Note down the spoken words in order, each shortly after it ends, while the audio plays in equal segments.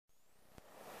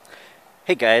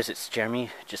Hey guys, it's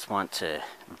Jeremy. Just want to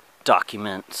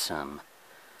document some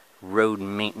road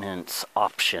maintenance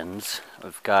options.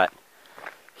 We've got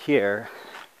here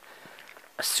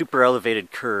a super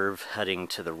elevated curve heading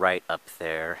to the right up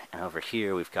there, and over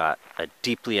here we've got a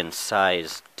deeply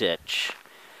incised ditch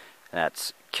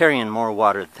that's carrying more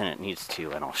water than it needs to,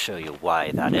 and I'll show you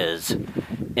why that is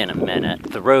in a minute.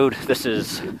 This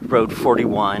is Road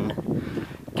 41,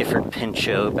 Gifford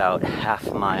Pinchot, about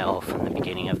half mile from the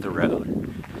beginning of the road.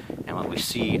 And what we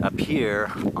see up here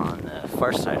on the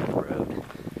far side of the road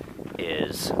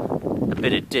is a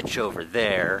bit of ditch over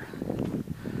there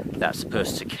that's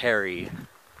supposed to carry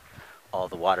all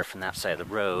the water from that side of the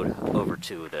road over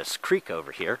to this creek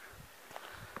over here.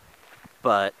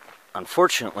 But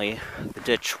unfortunately, the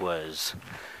ditch was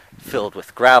filled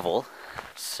with gravel,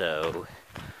 so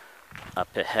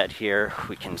up ahead here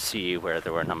we can see where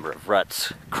there were a number of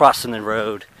ruts crossing the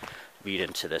road, lead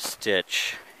into this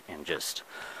ditch, and just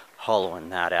hollowing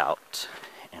that out.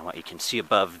 And what you can see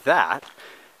above that,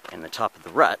 in the top of the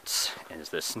ruts, is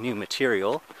this new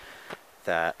material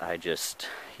that I just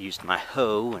used my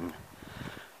hoe and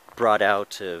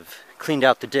cleaned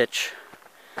out the ditch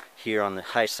here on the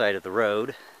high side of the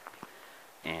road,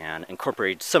 and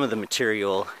incorporated some of the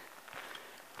material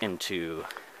into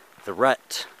the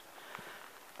rut,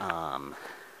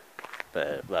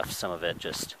 but left some of it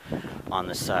just on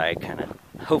the side,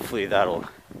 hopefully that'll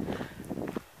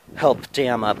help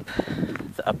dam up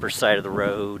the upper side of the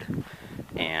road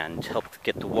and help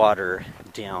get the water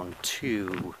down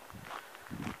to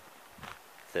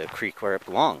the creek where it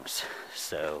belongs.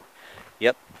 So,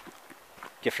 yep,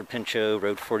 Gifford Pinchot,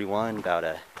 Road 41, about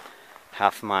a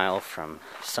half mile from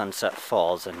Sunset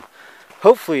Falls, and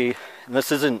hopefully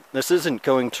this isn't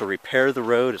going to repair the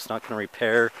road. It's not going to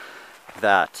repair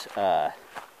that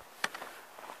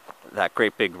that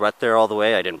great big rut there all the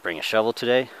way. I didn't bring a shovel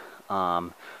today.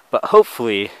 But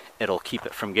hopefully it'll keep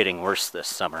it from getting worse this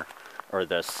summer, or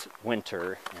this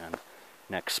winter, and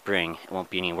next spring it won't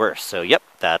be any worse. So yep,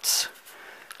 that's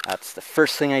the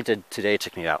first thing I did today. It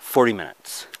took me about 40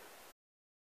 minutes.